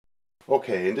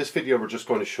Okay, in this video we're just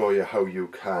going to show you how you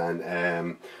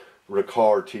can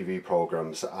record TV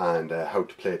programs and how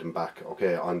to play them back,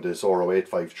 okay, on the Xoro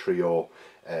 8530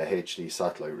 HD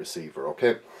satellite receiver,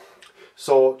 okay.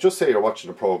 So just say you're watching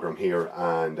a program here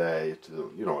and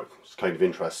you know, it's kind of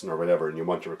interesting or whatever and you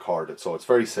want to record it. So it's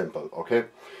very simple, okay.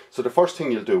 So the first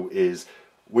thing you'll do is,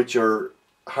 with your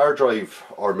hard drive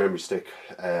or memory stick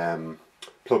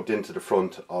plugged into the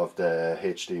front of the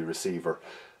HD receiver,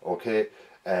 okay,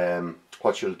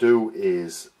 what you'll do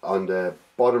is on the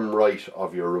bottom right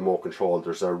of your remote control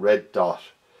there's a red dot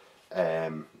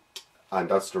and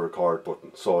that's the record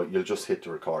button. So you'll just hit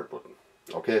the record button,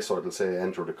 okay. So it'll say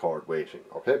enter record waiting,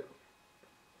 okay.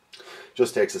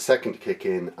 Just takes a second to kick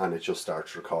in and it just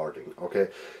starts recording, okay.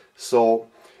 So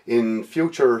in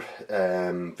future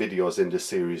videos in this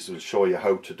series we'll show you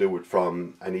how to do it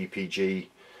from an EPG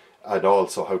and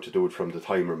also how to do it from the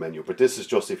timer menu, but this is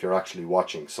just if you're actually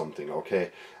watching something, okay,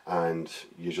 and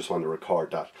you just want to record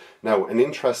that. Now, an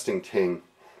interesting thing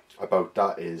about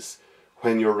that is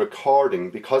when you're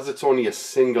recording, because it's only a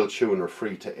single tuner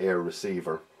free to air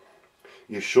receiver,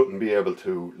 you shouldn't be able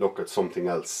to look at something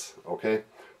else, okay.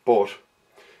 But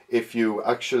if you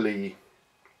actually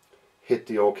hit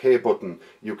the OK button,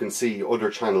 you can see other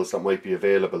channels that might be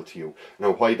available to you.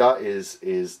 Now why that is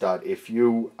that if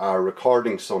you are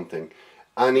recording something,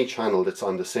 any channel that's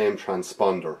on the same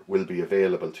transponder will be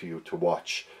available to you to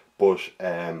watch, but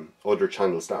other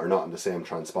channels that are not on the same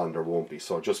transponder won't be.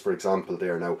 So just for example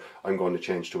there now, I'm going to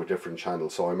change to a different channel.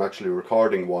 So I'm actually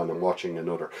recording one and watching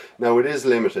another. Now it is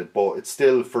limited, but it's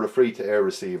still, for a free to air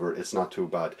receiver, it's not too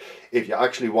bad. If you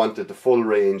actually wanted the full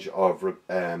range of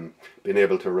being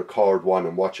able to record one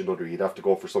and watch another, you'd have to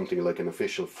go for something like an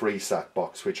official free sat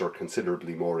box, which are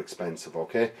considerably more expensive,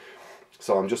 okay.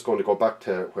 So I'm just going to go back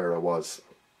to where I was.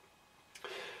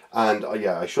 And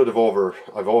yeah, I've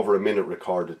over a minute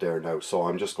recorded there now, so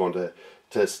I'm just going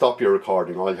to stop your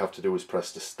recording. All you have to do is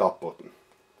press the stop button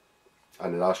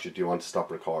and it asks you, do you want to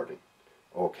stop recording?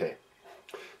 Okay.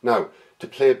 Now to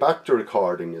play back the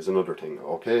recording is another thing,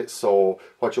 okay. So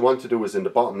what you want to do is, in the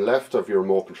bottom left of your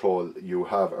remote control you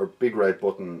have a big red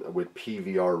button with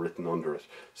PVR written under it.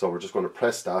 So we're just going to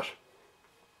press that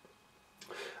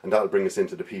and that'll bring us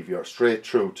into the PVR, straight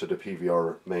through to the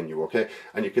PVR menu, okay.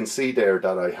 And you can see there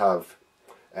that I have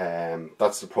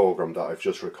that's the program that I've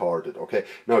just recorded, okay.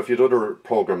 Now if you had other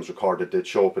programs recorded, they'd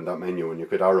show up in that menu and you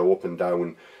could arrow up and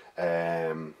down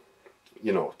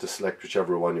you know, to select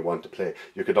whichever one you want to play.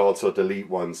 You could also delete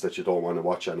ones that you don't want to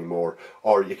watch anymore,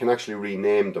 or you can actually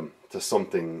rename them to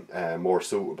something more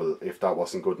suitable if that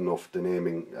wasn't good enough, the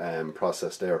naming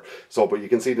process there. So, but you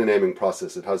can see the naming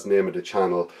process. It has the name of the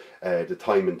channel, the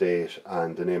time and date,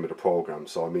 and the name of the program.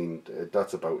 So I mean,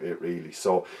 that's about it really.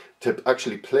 So to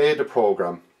actually play the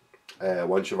program,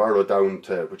 once you've arrowed down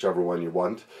to whichever one you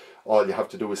want, all you have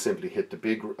to do is simply hit the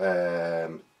big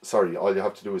all you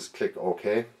have to do is click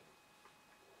OK,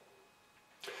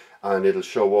 and it'll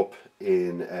show up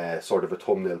in sort of a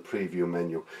thumbnail preview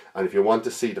menu. And if you want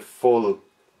to see the full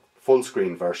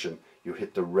screen version, you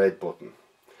hit the red button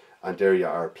and there you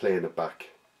are, playing it back.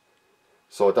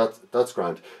 So that's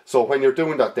grand. So when you're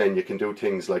doing that, then you can do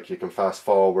things like you can fast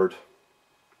forward,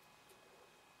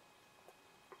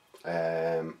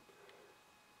 and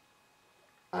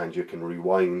you can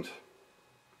rewind.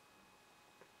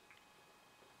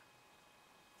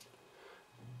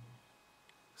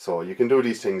 So you can do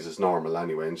these things as normal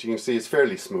anyway, and you can see it's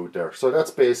fairly smooth there. So that's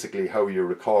basically how you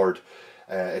record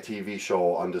a TV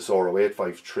show on the Xoro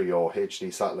 8530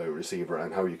 HD satellite receiver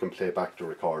and how you can play back the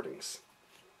recordings.